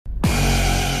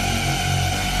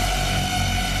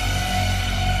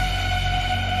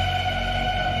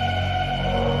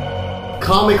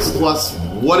Comics Plus,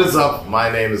 what is up?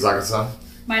 My name is Akasan.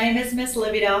 My name is Miss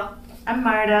Lividoll. I'm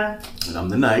Marta. And I'm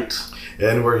the Knight.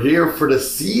 And we're here for the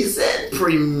season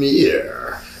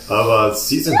premiere of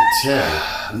season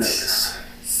 10. Nice.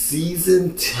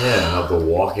 Season 10 of The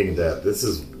Walking Dead. This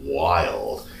is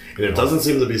wild. And it doesn't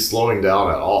seem to be slowing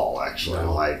down at all, actually.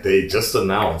 No. Like, they just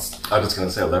announced. I was just going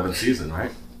to say 11th season,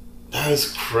 right? That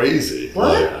is crazy.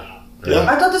 What? Yeah.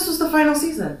 I thought this was the final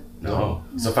season. No.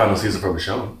 It's the final season for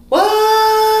Michonne. What?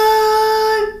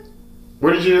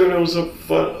 Where did you hear it was a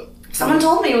fun? Someone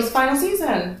told me it was final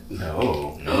season.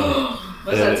 No.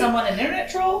 Was that someone an internet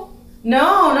troll?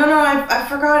 No. I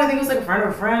forgot. I think it was like a friend of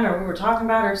a friend, or we were talking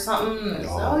about it or something.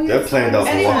 No, they're playing out The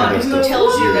Anyone Walking Dead who stuff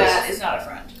tells for you years. that is not a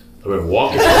friend. I mean,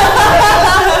 Walking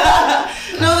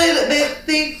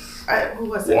they who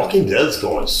was it? Walking Dead's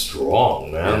going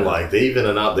strong, man. Yeah. Like, they even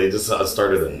announced, they just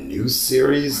started a new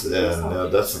series,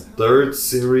 and that's the third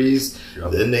series.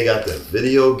 Yep. Then they got the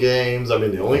video games. I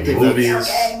mean, the only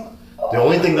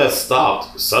thing that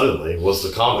stopped suddenly was the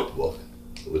comic book,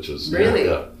 which was Really?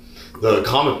 yeah. The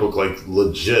comic book, like,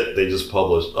 legit, they just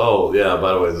published. Oh yeah,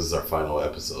 by the way, this is our final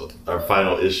episode, our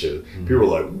final issue. Mm-hmm. People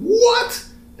were like, "What?"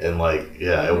 And like,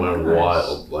 yeah, it Oh my went gosh.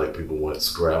 wild. Like, people went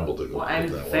scrambled to go. Well, get I'm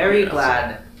that very one.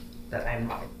 glad that I'm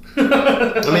not.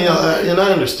 I mean, and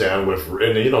I understand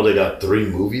and you know, they got 3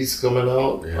 movies coming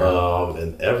out,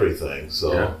 and everything.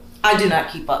 So Yeah. I do not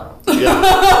keep up. yeah,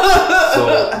 so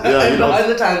yeah, you know, By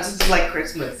the times it's like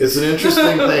Christmas. it's an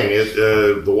interesting thing.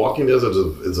 The Walking Dead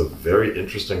is a very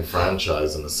interesting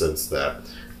franchise in the sense that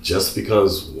just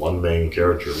because one main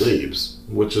character leaves,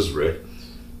 which is Rick,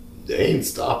 they ain't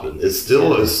stopping. It's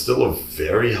still a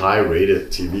very high rated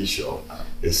TV show.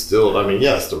 It's still, I mean,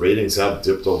 yes, the ratings have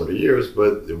dipped over the years,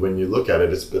 but when you look at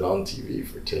it, it's been on TV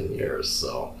for 10 years.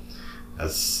 So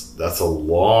that's a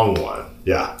long one.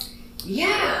 Yeah.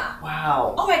 Yeah.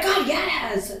 Wow. Oh my God, yeah, it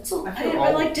has. That's feel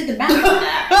I old. did the math on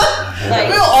that. I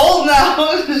feel old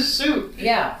now. Shoot.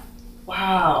 Yeah.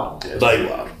 Wow. Like,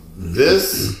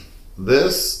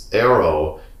 this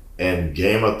Arrow and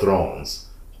Game of Thrones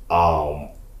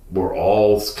were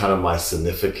all kind of my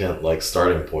significant, like,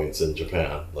 starting points in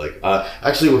Japan. Like,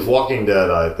 actually with Walking Dead,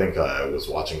 I think I was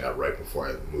watching that right before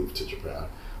I moved to Japan.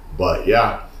 But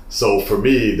yeah, so for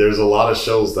me, there's a lot of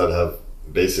shows that have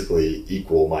basically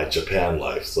equal my Japan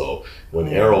life. So when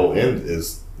Arrow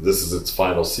this is its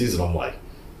final season, I'm like,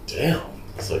 damn,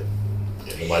 it's like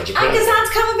into my Japan. Akasan's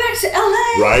coming back to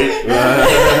LA. Right?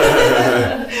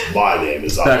 My name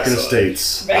is Akasan. Back in the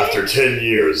States. Right? After 10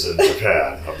 years in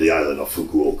Japan, of the island of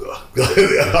Fukuoka.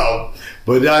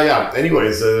 But yeah.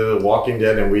 Anyways, Walking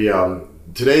Dead, and we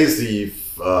today's the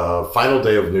final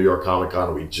day of New York Comic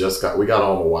Con. We got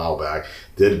home a while back.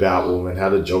 Did Batwoman,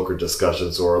 had a Joker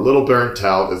discussion, so we're a little burnt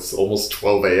out. It's almost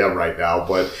 12 a.m. right now,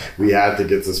 but we had to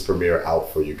get this premiere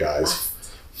out for you guys.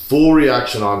 Full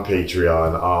reaction on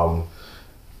Patreon.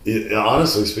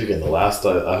 Honestly speaking,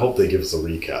 I hope they give us a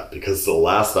recap, because the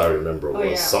last I remember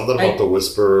was something about the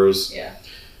Whisperers,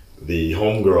 the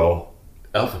homegirl.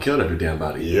 Alpha killed every damn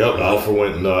body. Yep, Alpha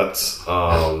went nuts.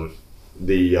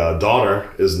 The daughter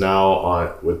is now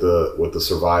on with the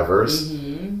survivors.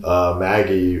 Mm-hmm.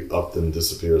 Maggie up and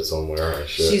disappeared somewhere.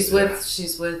 She's with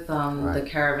the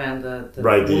caravan, the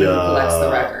woman who collects the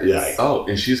records. Yeah. Oh,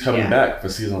 and she's coming back for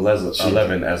season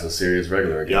 11 as a series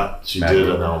regular again. Yeah, she Maggie. did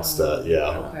announce that.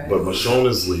 Yeah, Okay. but Michonne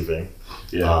is leaving.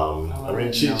 Yeah. I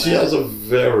mean, she has a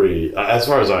very, as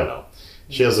far as I know,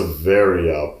 she has a very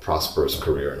prosperous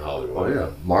career in Hollywood. Oh yeah,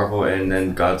 Marvel, and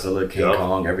then Godzilla, King Yep.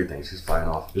 Kong, everything. She's flying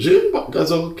off. Is she in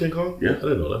Godzilla King Kong? Yeah. I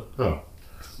didn't know that. Huh.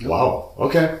 Wow.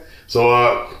 Okay.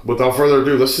 So without further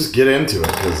ado, let's just get into it,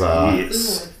 because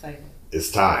Yes.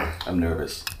 it's time. I'm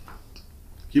nervous. Can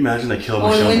you imagine they killed Oh,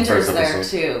 and Michonne in the winter's first there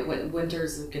episode? too.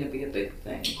 Winter's going to be a big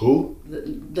thing. Who?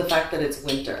 The fact that it's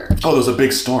winter. Oh, there was a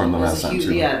big storm the There's last a time huge,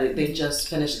 too. yeah, they just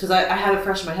finished, because I have it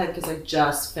fresh in my head because I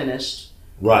just finished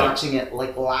watching it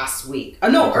like last week. Oh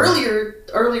no,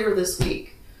 earlier this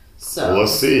week. So Well,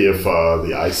 let's see if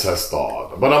the ice has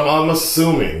thawed. But I'm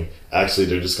assuming actually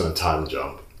they're just gonna time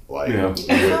jump. Like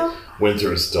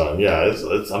winter's done. Yeah,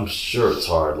 it's I'm sure it's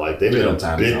hard. Like they made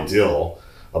a big deal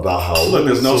about how look,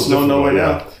 there's no snow nowhere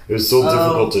now. It was so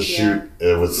difficult to shoot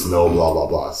with snow. Blah blah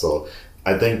blah. So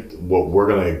I think what we're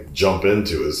gonna jump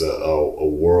into is a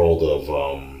world of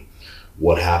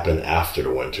what happened after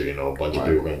the winter. You know, a bunch of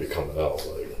people are gonna be coming out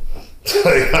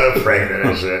like kind of pregnant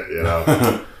and shit. You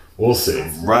know, we'll see.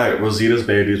 Right, Rosita's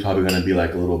baby is probably gonna be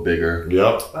like a little bigger.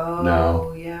 Yep. Oh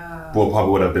No. yeah. Well,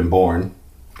 probably would have been born.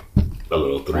 A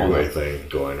little three-way thing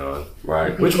going on.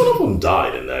 Right. Which one of them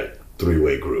died in that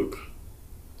three-way group?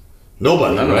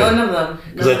 Nobody, None of right? None of them.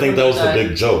 Because I think that was the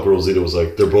big joke. Rosita was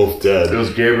like, they're both dead. It was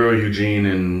Gabriel, Eugene,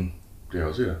 and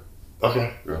Rosita.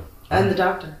 Okay. Yeah. And the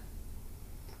doctor.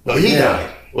 No, he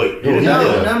died. Wait, No,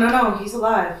 No, he's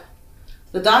alive.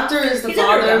 The doctor is the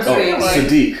father of the Oh, baby.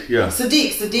 Sadiq, yeah.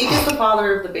 Sadiq is the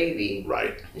father of the baby.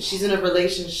 Right. She's in a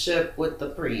relationship with the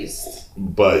priest.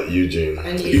 But Eugene.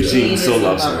 And Eugene is still in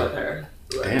loves love her. with her.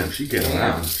 Damn, she getting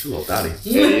around. She a little dotty.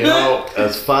 Hey, you know,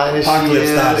 as fine as she Apocalypse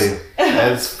is, Dottie.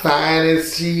 as fine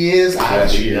as she is, I Yeah,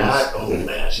 do she is. not. Oh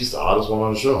man, she's the hottest one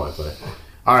on the show, I think.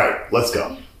 All right, let's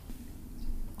go.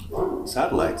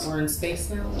 Satellites. We're in space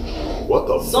now. What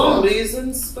the fuck? Zombies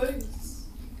in space.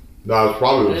 No, it's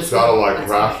probably a satellite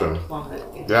crashing.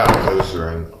 Yeah. Yeah, because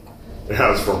you're in.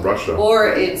 Yeah, it's from Russia. Or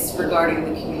it's regarding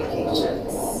the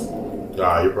communications.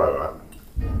 Nah, you're probably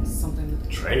right. Something with the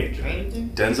Training.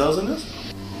 training. Denzel's in this?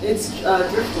 It's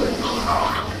driftwood.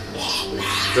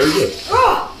 Very good.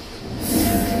 Oh!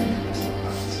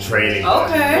 Training.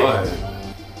 Okay. What?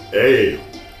 Hey,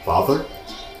 father.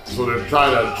 So they're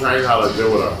trying to train how to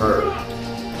deal with a herd.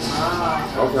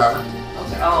 Ah. Okay.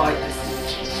 Okay. Oh, I see.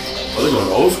 Oh, they're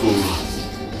going old school.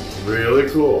 Really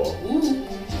cool. Ooh.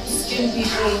 Skin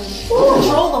people.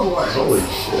 Control the horse. Holy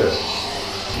shit.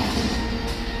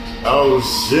 Oh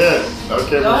shit.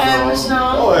 Okay, Go ahead, Michelle.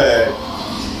 Michelle. Go ahead.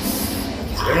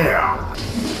 Damn.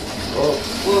 Oh,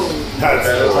 Whoa. That's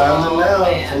better cool. time than now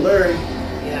man. for Larry.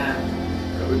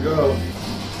 Yeah. There we go.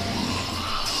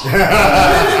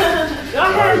 Go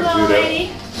ahead, little Judah. lady.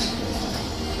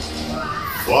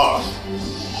 Fuck.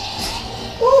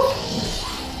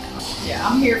 Yeah,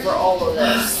 I'm here for all of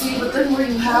this. See, but then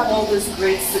when you have all this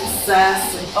great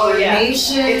success and Oh, yeah.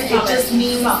 coordination, It's it coming. just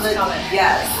means Something's that, coming.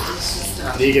 yes, it's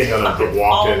just Negan gonna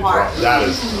walk in. apart. That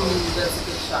is. That's a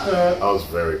good shot. That was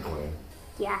very clean.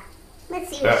 Yeah.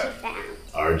 Let's see what she found.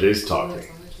 RJ's talking.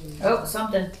 Oh,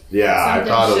 something. Yeah, I Something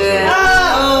thought it was. Shit. Gonna...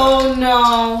 Oh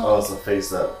no. Oh, it's a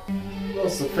face up. Oh,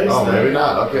 it's a face Oh, up. maybe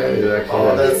not. Okay. That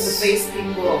Oh, can't. It's the face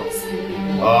people. Skin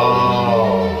people.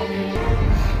 Oh.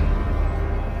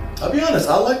 I'll be honest,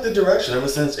 I like the direction ever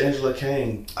since Angela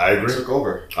Kang I agree. took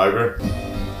over. I agree.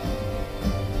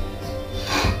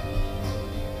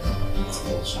 It's a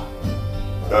cool shot.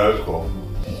 That is cool.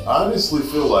 I honestly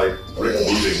feel like Rick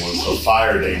leaving was a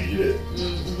fire they needed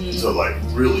to like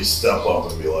really step up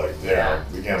and be like, damn,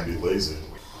 we can't be lazy.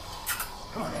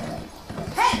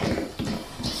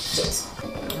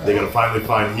 They're gonna finally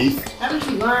find Heath. Haven't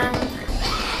you learned?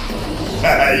 You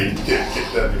can't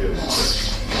get that together.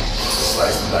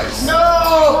 Slice and dice.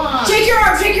 No! Take your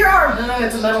arm, take your arm! No,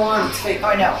 it's a metal arm. It's fake. Oh,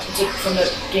 I know. It's from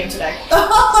the game today.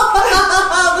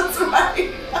 That's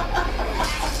right.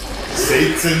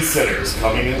 Saints and Sinners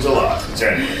coming in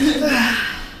January.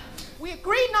 We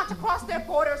agreed not to cross their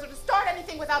borders or to start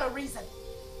anything without a reason.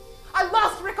 I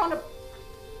lost Rick on the...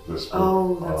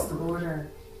 Oh, that's the border.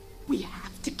 We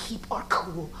have to keep our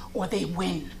cool or they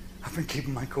win. I've been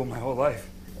keeping my cool my whole life.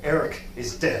 Eric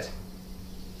is dead.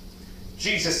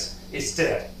 Jesus is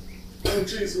dead. Oh,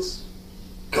 Jesus.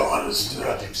 God is I'm dead.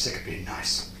 goddamn sick of being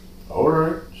nice.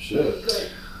 Alright, shit.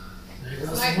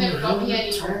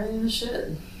 Turning the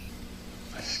shit.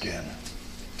 My skin.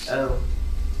 Oh.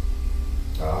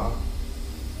 Ah.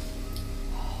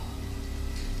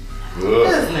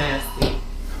 That's Ugh. nasty.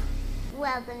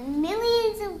 Well, the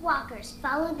millions of walkers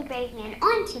followed the brave man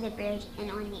onto the bridge, and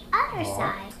on the other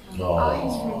side, all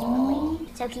his friends were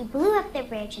waiting. So he blew up the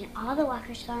bridge, and all the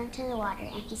walkers fell into the water,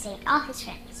 and he saved all his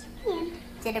friends. And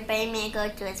did the brave man go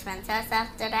to his friend's house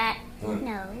after that?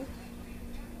 No.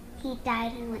 He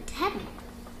died and went to heaven.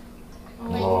 But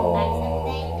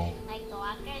like the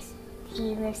walkers,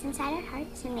 he lives inside our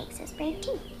hearts and makes us brave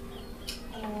too.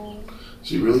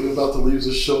 She really about to leave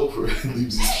the show for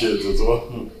leaves these kids as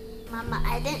well. Mama,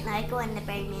 I didn't like when the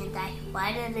brave man died.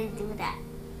 Why did they do that?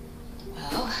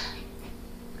 Well,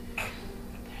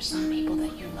 there's some people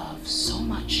that you love so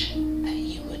much that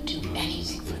you would do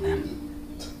anything for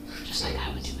them. Just like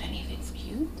I would do anything for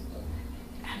you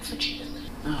and for Judith.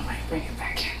 All right, bring it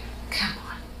back in. Come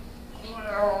on.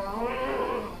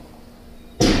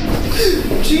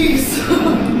 Jeez.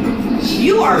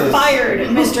 You are fired,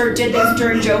 Mr. Did This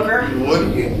During Joker. What are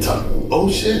you talking? Oh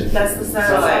shit. That's the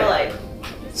satellite.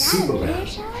 Superman.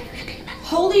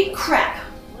 Holy crap.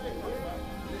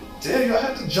 Damn, y'all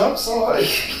had to jump so high.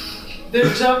 Their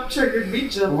jump triggered me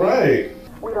jumping. Right.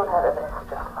 We don't have evidence to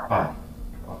justify.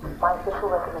 Oh, okay. My official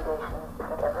recommendation is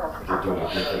that everyone should You're doing a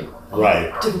different.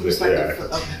 Right. Different perspective.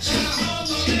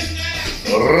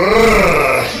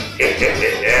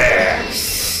 Yeah.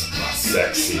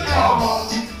 Sexy mama.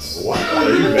 What are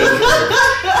you measuring?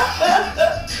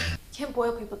 Can't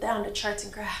boil people down to charts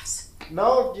and graphs.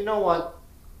 No, you know what?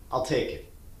 I'll take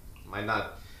it. Might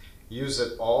not use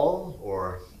it all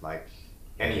or like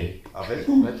any of it,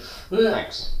 but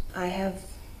thanks. I have.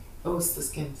 Oh, it's the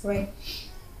skins. Right.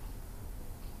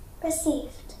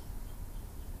 Received.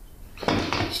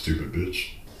 Stupid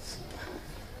bitch.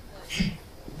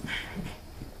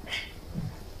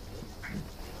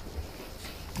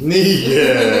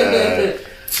 Yeah.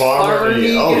 Farmer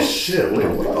Negan. Oh shit! Wait,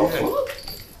 what the fuck?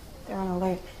 They're on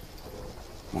alert.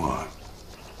 What?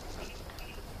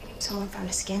 Someone found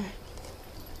a skin.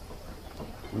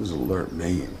 What does alert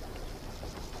mean?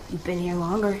 You've been here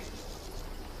longer.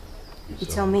 You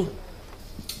tell me.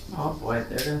 Oh boy,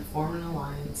 they're gonna form an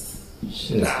alliance.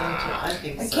 Nah. I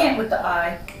think so. I can't with the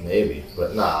eye. Maybe,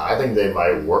 but nah. I think they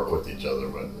might work with each other,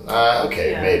 but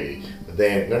okay, Yeah. maybe. But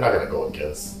they're not gonna go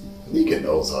against. Negan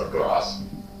knows how it goes.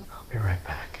 I'll be right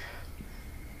back.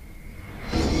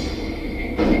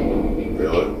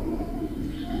 Really?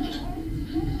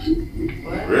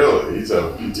 What? Really? He's a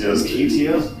PTSD.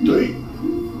 PTSD.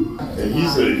 And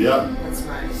he's a That's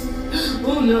nice.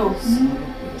 Oh no.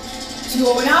 So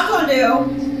what we're not gonna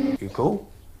do? You cool?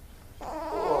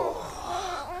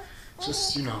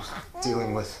 Just,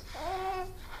 dealing with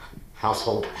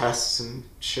household pests and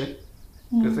shit.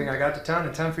 Good thing I got to town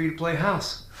in time for you to play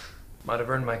house. Might have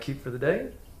earned my keep for the day.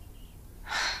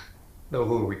 Though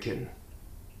who are we kidding?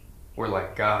 We're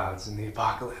like gods in the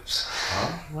apocalypse. Huh?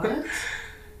 What?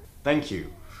 Thank you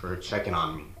for checking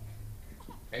on me.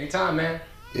 Anytime, man.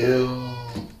 Ew.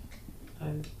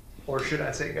 Or should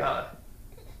I say God?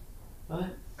 What?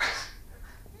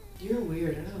 You're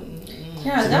weird. I don't.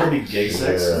 Yeah, Is that it gonna be gay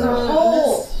sex?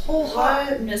 whole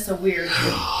hotness of weird.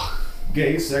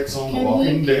 Gay sex on Can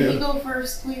Walking you Dead. go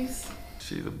first, please?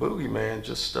 See, the boogeyman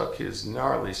just stuck his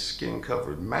gnarly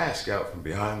skin-covered mask out from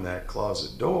behind that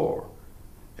closet door.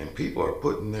 And people are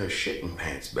putting their shitting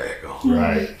pants back on.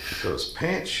 Right. Because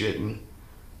pants shitting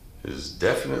is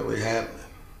definitely happening.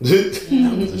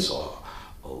 Now, this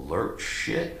alert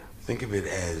shit, think of it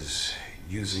as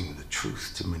using the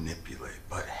truth to manipulate.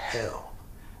 But hell,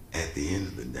 at the end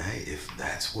of the day, if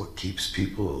that's what keeps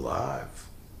people alive,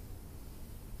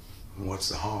 what's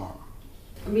the harm?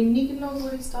 I mean, Negan knows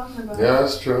what he's talking about. Yeah,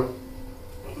 that's true.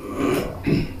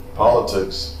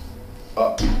 Politics.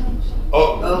 Oh,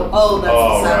 that's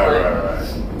the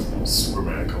satellite. right.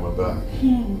 Superman coming back.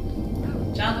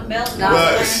 Jonathan Bell's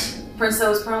Nice. not Prince that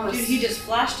was promised. Dude, he just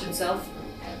flashed himself.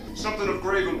 Something of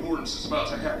grave importance is about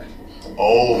to happen.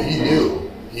 Oh, he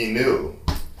knew. He knew.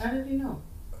 How did he know?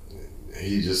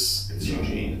 He just. It's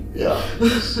Eugene. Yeah.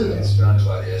 It's surrounded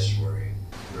by the estuary.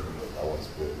 That one's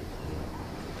big.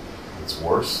 It's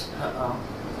worse. Uh-oh.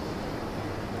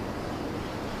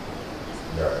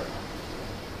 Alright.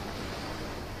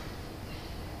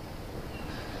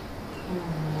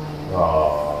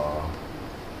 Aww.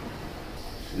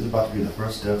 She's about to be the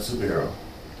first deaf superhero.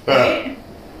 Right?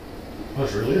 Oh,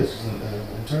 she really is. She's in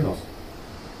Internals.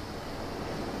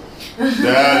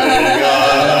 There you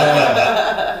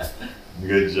go.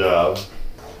 Good job.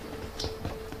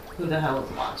 Who the hell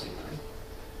is watching?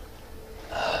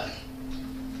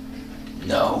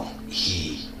 No,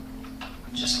 he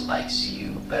just likes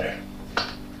you better.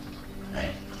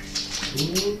 Right?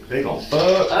 Ooh, they gon'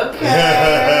 fuck.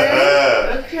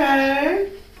 Okay. Okay.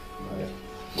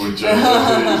 Would you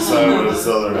decide with a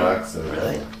southern accent?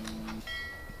 Really?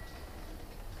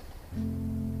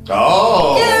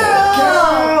 Oh!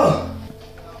 Carol!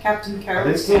 Captain Carol.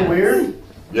 Are they still weird?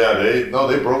 Yeah, they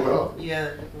broke up.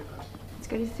 Yeah. It's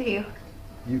good to see you.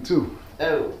 You too.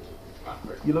 Oh.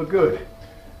 You look good.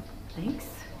 Thanks.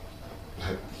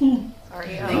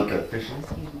 Sorry. Not that fishy.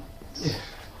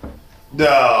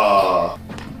 No.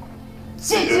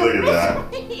 See, look at that.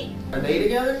 Are they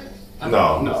together?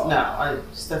 No. No.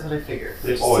 That's what I figured.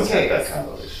 They've always Okay. had that kind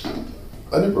of relationship.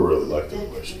 I never really liked the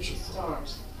relationship.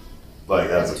 Like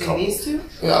as a Between couple. these two?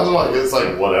 Yeah, I was like, it's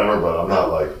like whatever, but I'm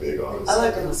not like big on it. I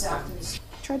like them as well.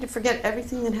 I tried to forget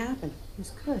everything that happened. It was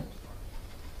good.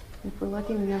 If we're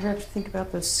lucky, we never have to think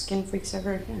about those skin freaks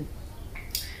ever again.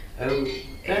 Oh,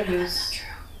 good news.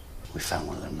 We found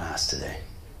one of their masks today.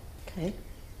 Okay.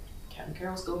 Captain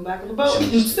Carol's going back on the boat.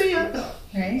 See ya.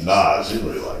 Right? Nah, she's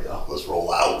really like, oh, let's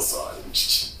roll outside.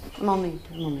 I'm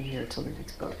only here till the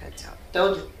next boat heads out.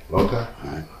 Told you. Okay. All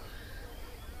right.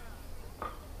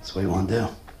 That's what you want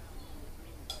to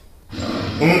do.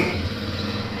 Okay.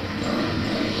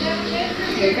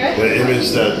 The image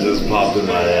that just popped in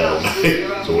my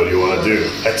head. So what do you want to do?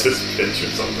 I just pictured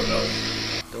something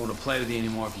else. Don't want to play with you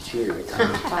anymore if you cheat every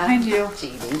time. Behind you.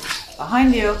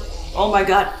 Behind you. Oh my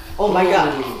god. Oh my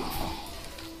god.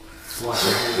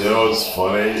 You know what's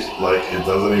funny? Like, it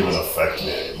doesn't even affect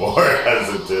me anymore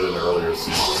as it did in earlier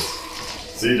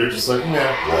seasons. See, they're just like,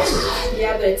 yeah.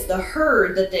 Yeah, but it's the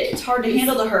herd it's hard to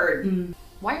handle the herd.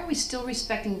 Why are we still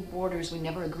respecting borders we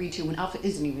never agreed to when Alpha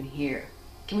isn't even here?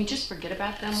 Can we just forget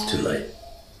about them all? It's too late.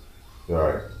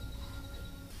 Alright.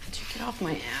 Get off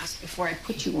my ass before I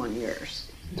put you on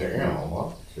yours. Damn,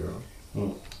 huh?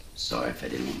 Sorry if I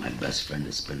didn't want my best friend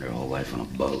to spend her whole life on a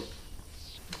boat.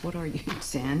 What are you,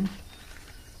 Zen?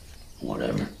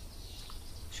 Whatever.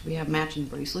 Should we have matching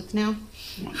bracelets now?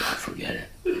 Oh my God, forget it.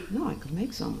 No, I could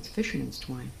make some with fisherman's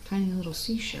twine. Tiny little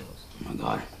seashells. Oh my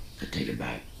God, I take it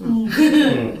back.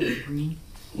 Green.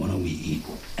 Why don't we eat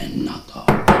and not talk?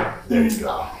 There you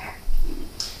go.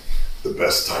 The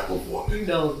best type of woman. You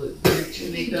know,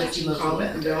 you make that you love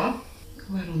the dog.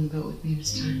 Go out on the boat with me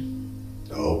this time.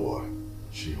 Oh boy.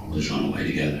 She on Just run away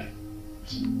together.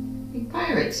 Big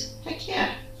pirates. Heck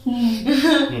yeah.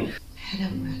 Head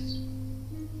out west.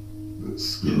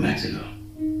 New Mexico.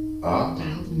 What the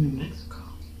hell's in New Mexico?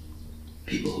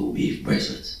 People who weave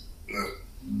bracelets.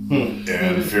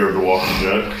 And Fear of the Walking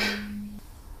Dead.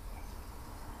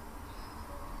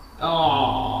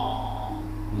 Aww.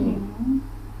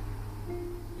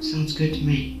 Sounds good to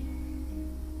me.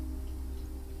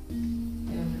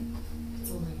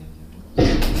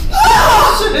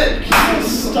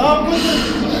 Stop with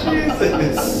it!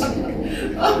 Jesus!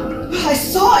 I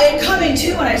saw it coming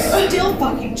too, and I still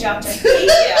fucking jumped. I hate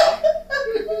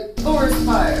you. Forest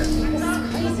fire.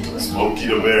 Smokey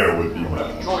the Bear would be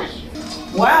my choice.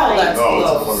 Wow, that's close.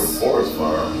 close. It's a fucking forest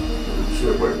fire.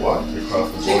 Shit, wait, what? They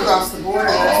crossed the border. They crossed the border,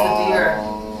 that's the deer.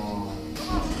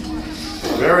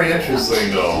 Very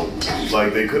interesting though.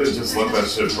 Like they could have just let that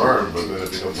shit burn, but then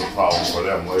it becomes a problem for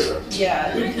them later.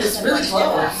 Yeah, it's really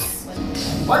close.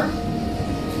 What?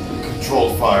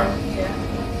 Controlled fire. Yeah.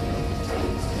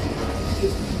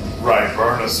 Right,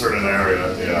 burn a certain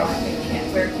area, yeah.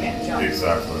 Where it can't jump.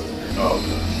 Exactly. Oh.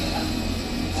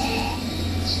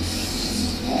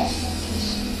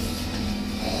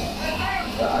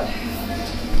 God.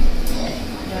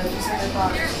 Yeah, just like I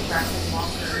thought it was cracking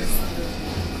walkers.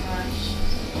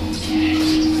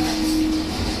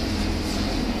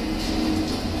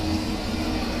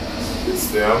 It's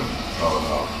them? Oh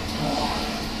no.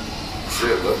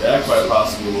 Shit, look. That quite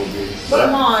possibly will be.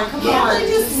 Come on. They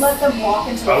just let them walk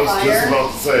into the I was fire. just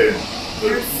about to say.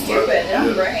 You're stupid. They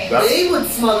don't brain. They would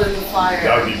smother the fire.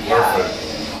 That would be perfect.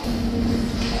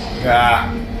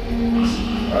 Nah.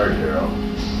 Alright, girl.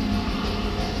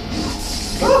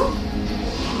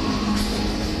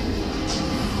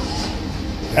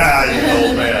 Ah, you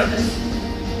old man.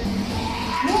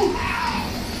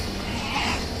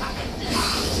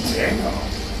 Damn.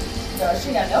 No, she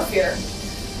got no fear.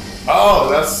 Oh,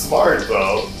 that's smart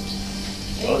though.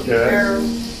 Okay.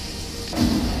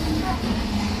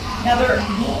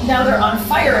 Now they're on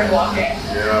fire and walking.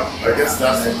 Yeah, I guess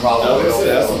that's the problem.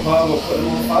 That's the problem with putting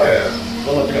them on fire. Yeah.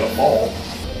 Don't like they're gonna fall.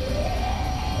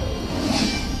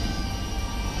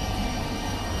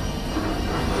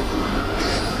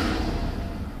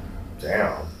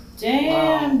 Damn,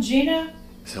 wow. Gina.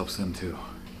 This helps them too.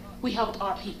 We helped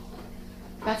our people.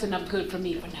 That's enough good for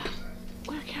me for now.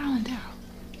 Where are Carol and Daryl?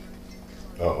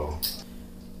 Uh-oh.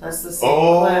 That's the same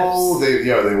cliffs.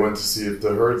 They went to see if the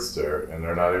herd's there, and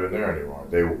they're not even there anymore.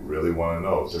 They really want to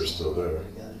know if they're still there.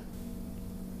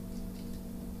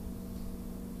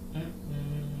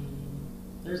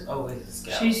 There's always a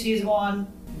scout. She sees one.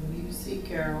 You see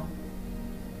Carol.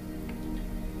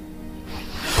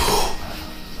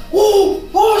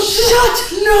 Oh shit!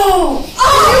 No!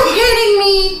 Are you kidding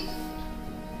me?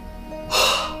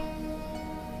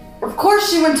 Of course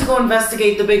she went to go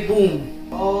investigate the big boom.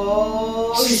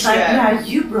 Oh, she's shit. like, now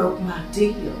you broke my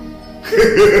deal.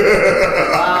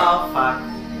 Oh, fuck.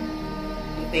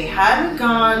 If they hadn't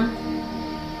gone...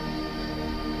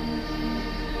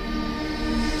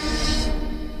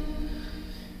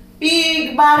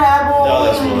 Big bada boom. No,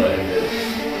 that's what I did.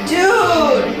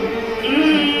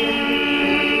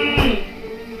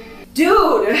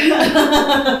 Dude!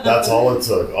 That's all it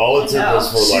took. All it took was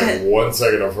for like 1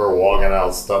 second of her walking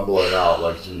out, stumbling out,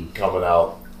 like she coming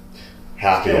out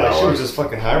happy hour. Like she was just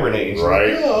fucking hibernating.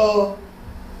 Right? Like, oh,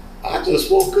 I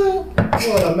just woke up.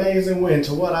 What an amazing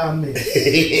winter. What I missed.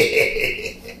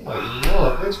 Like,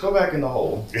 Lord, let's go back in the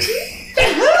hole.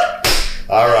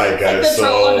 All right, guys.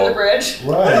 So under the bridge.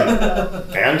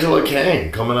 Right. Angela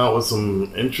Kang coming out with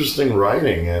some interesting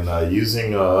writing and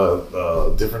using a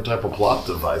different type of plot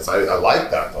device. I like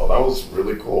that though. That was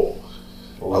really cool.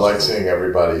 I like seeing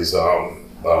everybody's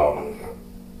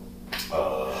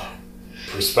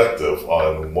perspective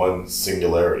on one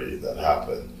singularity that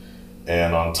happened.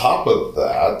 And on top of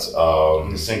that,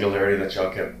 the singularity that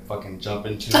y'all kept fucking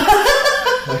jumping to.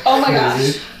 Oh my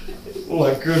gosh. Oh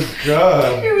my good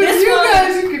God.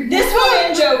 This one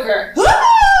and Joker.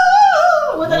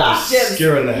 With an octave.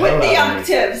 Scaring the hell With the out of me.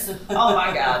 octaves. Oh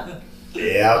my God.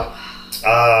 Yeah.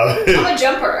 I'm a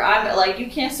jumper. I'm like, you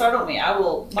can't startle me. I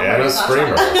will. And a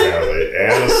screamer, apparently.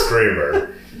 And a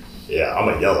screamer. Yeah, I'm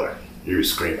a yeller. You're a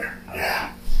screamer.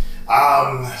 Yeah.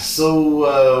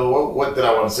 So, what did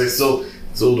I want to say?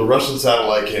 So the Russian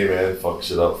satellite came in, fucked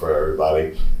shit up for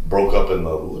everybody. Broke up in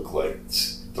looked like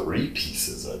 3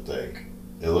 pieces, I think.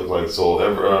 It looked like,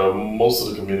 most of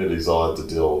the communities all had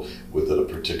to deal with it a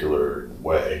particular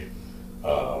way.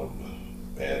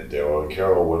 And Daryl and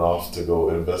Carol went off to go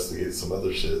investigate some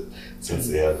other shit since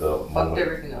they had the fucked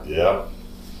everything up. Yeah.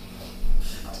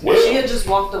 Well, she had just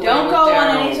walked away. Don't with go Daryl.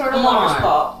 on any sort of Come on.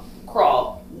 water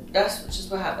crawl. That's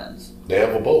just what happens. They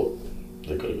have a boat.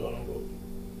 They could have gone on a boat.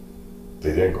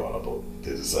 They didn't go on a boat.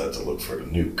 They decided to look for the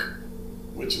nuke,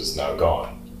 which is now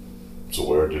gone. So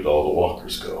where did all the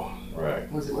walkers go?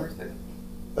 Right. Was it worth it?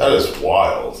 That is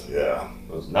wild. Yeah.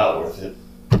 It was not worth it.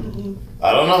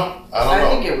 I don't know. I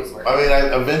think it was worth it. I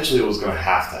mean, eventually it was going to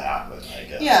have to happen, I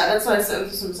guess. Yeah, that's what I said.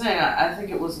 That's what I'm saying. I think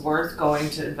it was worth going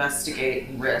to investigate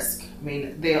and risk. I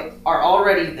mean, they are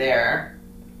already there,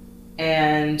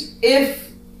 and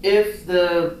if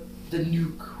the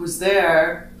nuke was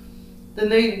there, then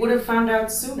they would have found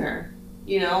out sooner.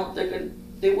 You know,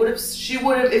 they would have. She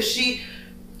would have if she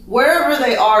wherever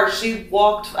they are. She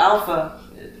walked Alpha,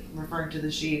 referring to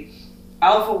the she.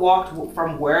 Alpha walked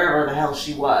from wherever the hell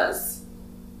she was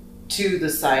to the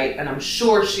site, and I'm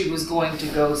sure she was going to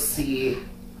go see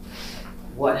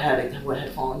what had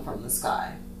fallen from the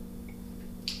sky.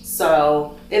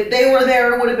 So if they were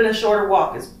there, it would have been a shorter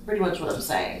walk. Is pretty much what I'm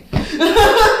saying.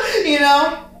 You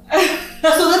know.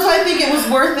 So that's why I think it was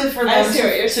worth it for them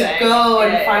to go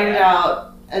and find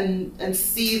out and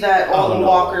see that all the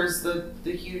walkers, the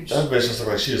huge. That bitch just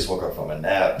looked like she just woke up from a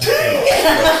nap.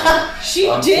 She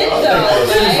did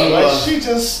though, right? She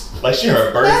just she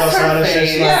heard birds outside and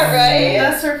shit. Yeah, right.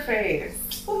 That's her face.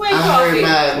 Who made coffee?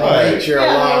 I heard your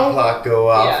alarm clock go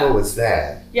off. Yeah. What was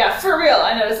that? Yeah, for real.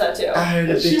 I noticed that too. I heard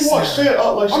a big She walked straight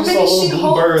up like she Or saw maybe little she blue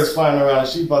hoped- birds flying around and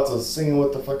she about to sing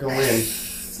with the fucking wind.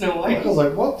 Snow White. I was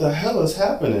like, what the hell is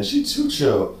happening? She too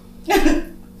chill.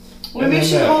 Well, maybe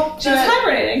she hoped She was that.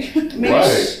 hibernating.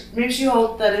 Maybe she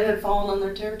hoped that it had fallen on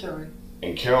their territory.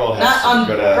 And Carol had Not some on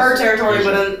good ass her territory,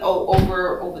 vision. but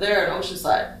over there in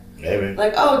Oceanside. Maybe.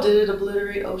 Like, oh, did it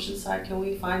obliterate Oceanside? Can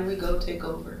we finally go take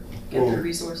over? Get the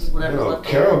resources, whatever's Yo, left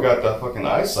Carol over. got that fucking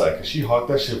eyesight because she hawked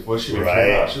that shit before she even Right.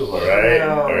 came out. She was like,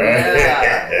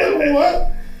 Yeah. Like,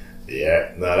 what?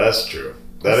 Yeah, no, that's true.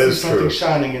 I That see is something true.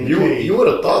 shining in the cave. You would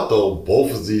have thought though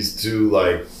both of these two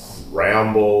like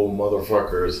Rambo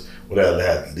motherfuckers would have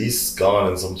at least gone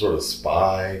in some sort of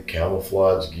spy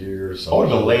camouflage gear or something. I would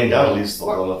have been laying down at least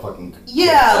on the fucking.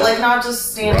 Yeah, like not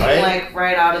just standing Right? like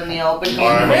right out in the open. Or,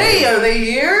 I Going, mean- hey, are they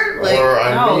here? Like, Or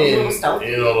I no, mean, you little stealthy.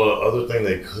 you know, the other thing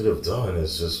they could have done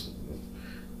is just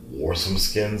wore some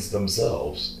skins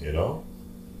themselves. You know,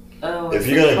 Oh, if it's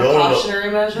you're like gonna a go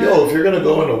precautionary measure. if you're gonna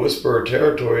go into Whisperer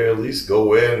territory, at least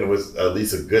go in with at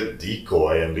least a good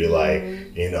decoy and be like,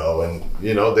 you know, and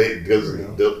you know because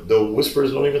the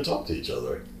Whisperers don't even talk to each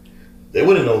other. They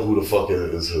wouldn't know who the fuck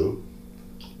is who.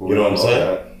 You know what I'm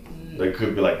saying? They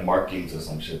could be like markings or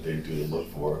some shit they do to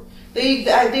look for. They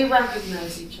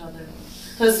recognize each other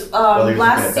because they just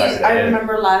last get it back season to the I head.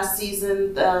 remember last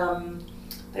season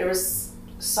there was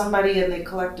somebody and they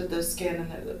collected the skin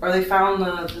or they found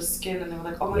the skin and they were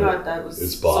like, oh my god, that was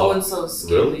It's so Bob. and so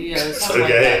skin. Really? Yeah, something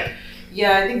like Okay. that.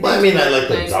 Yeah, I think. But I they mean, I like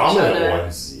the recognize each dominant other.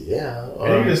 ones. Yeah.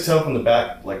 And you can just tell from the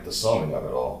back, like the sewing of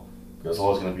it all. There's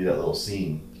always going to be that little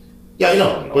scene. Yeah, I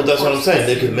know, but that's what I'm saying.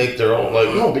 They could make their own,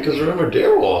 like, no, because remember,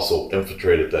 Daryl also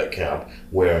infiltrated that camp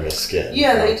wearing a skin.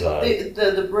 Yeah, one time.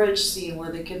 the bridge scene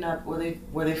where they kidnap, where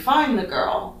they find the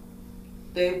girl.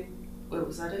 Wait,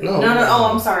 was that it? No. No. Oh,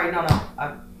 I'm sorry. No.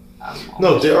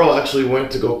 No, Daryl actually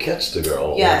went to go catch the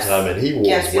girl Yes. one time, and he was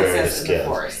Yes, wearing in a the skin.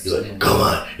 forest. He's like, "Come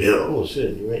on, yeah, oh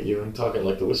shit, you ain't talking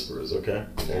like the Whisperers, okay?"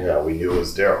 Yeah, we knew it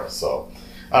was Daryl, so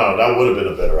I don't know. That would have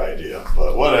been a better idea,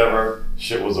 but whatever.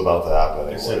 Shit was about to happen.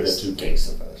 They said anyways. they're too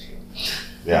gangster for that shit.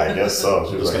 Yeah, I guess so.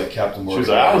 She was Just like, gonna Captain she was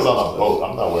Morgan. like, I was on a boat.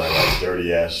 I'm not wearing that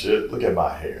dirty ass shit. Look at my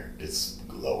hair. It's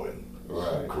glowing,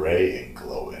 Right. gray and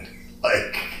glowing,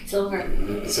 like Silver.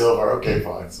 silver. Okay,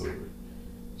 fine, silver.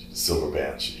 She's a silver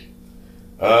banshee.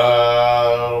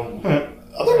 Other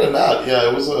than that, yeah,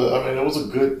 it was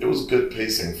a good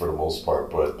pacing for the most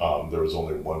part, but there was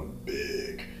only one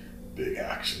big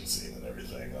action scene and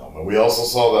everything. And we also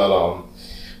saw that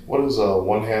what is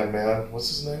One Hand Man? What's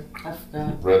his name? I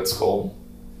forgot. Red Skull.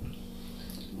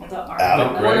 The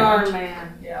Adam One Greg. arm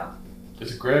man. Yeah.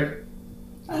 Is it Greg?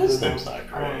 His name's not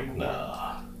Greg.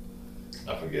 Nah.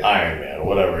 I forget. Iron Man,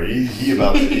 whatever. He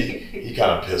about to he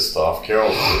kind of pissed off.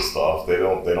 Carol's pissed off. They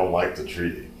don't like the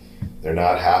treaty. They're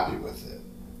not happy with it.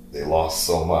 They lost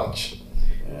so much.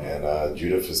 And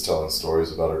Judith is telling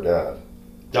stories about her dad.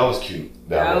 That was cute.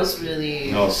 That was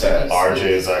really. No, sad. RJ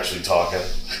is actually talking.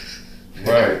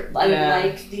 Right. I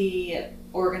like the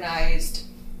organized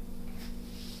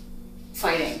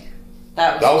fighting.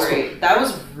 That was great. Cool. That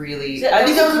was really. I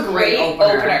think that was a great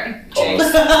opener. Right?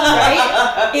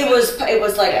 It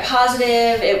was like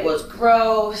positive. It was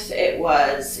growth. It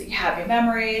was happy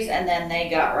memories, and then they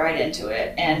got right into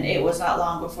it. And it was not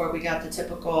long before we got the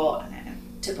typical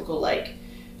like,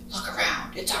 look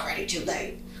around. It's already too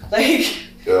late. Like,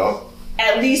 yeah.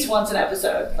 At least once an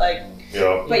episode. Like,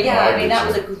 yeah. But yeah, I mean that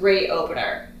was a great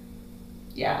opener.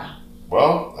 Yeah.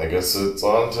 Well, I guess it's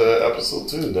on to episode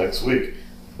 2 next week.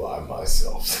 By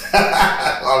myself.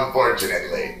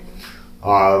 Unfortunately.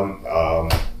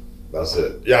 That's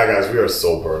it. Yeah, guys, we are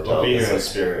so burnt out. Be here in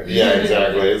spirit. Yeah,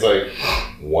 exactly. It's like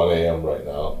 1 a.m. right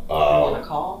now. You want to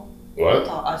call? What?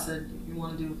 I said, you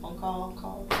want to do a phone call?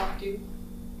 Talk to you?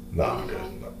 No, I'm good.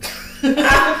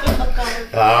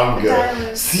 I'm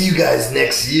good. See you guys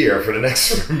next year for the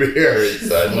next premiere.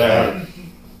 Yeah.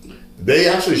 They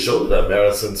actually showed it at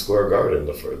Madison Square Garden,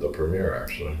 the premiere,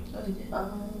 actually.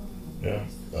 Yeah,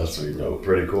 that's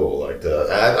pretty cool. Like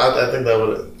that. I think that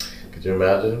would. Could you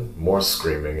imagine more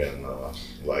screaming and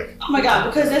like? Oh my god!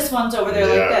 Because this one's over there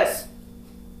like this.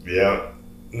 Yeah.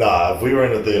 Nah, if we were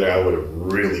in the theater, I would have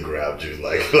really grabbed you.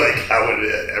 Like I would.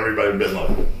 Everybody been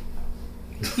like.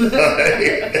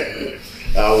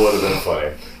 That would have been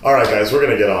funny. All right, guys, we're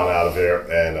gonna get on out of here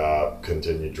and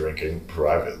continue drinking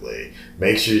privately.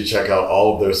 Make sure you check out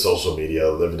all of their social media.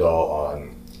 Lividoll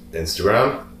on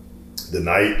Instagram. The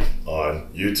Night on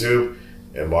YouTube,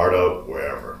 and Marta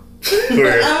wherever. I'm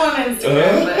on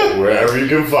Instagram, but wherever you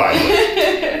can find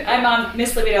me. I'm on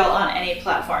Miss Lividoll on any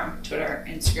platform: Twitter,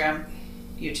 Instagram,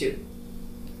 YouTube.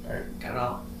 All right, got it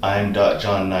all. I'm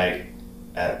John Knight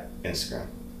at Instagram.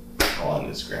 On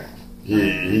Instagram.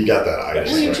 He got that item.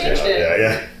 Well, you changed it.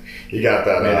 Yeah. He got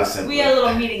that. We had a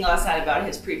little meeting last night about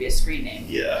his previous screen name.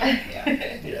 Yeah.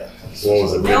 Yeah. What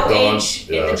was it? No H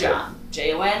in the John.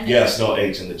 Jon. Yes, no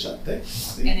H in the John.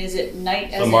 Thanks. And is it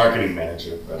Knight as the marketing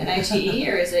manager? N-I-T-E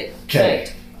or is it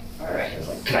Knight? All right.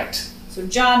 Knight. So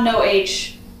John, no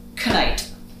H, Knight.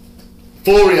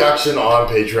 Full reaction on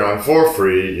Patreon for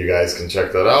free. You guys can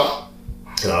check that out.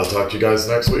 And I'll talk to you guys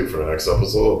next week for the next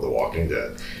episode of The Walking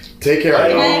Dead. Take care.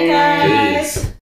 Bye, guys. Peace.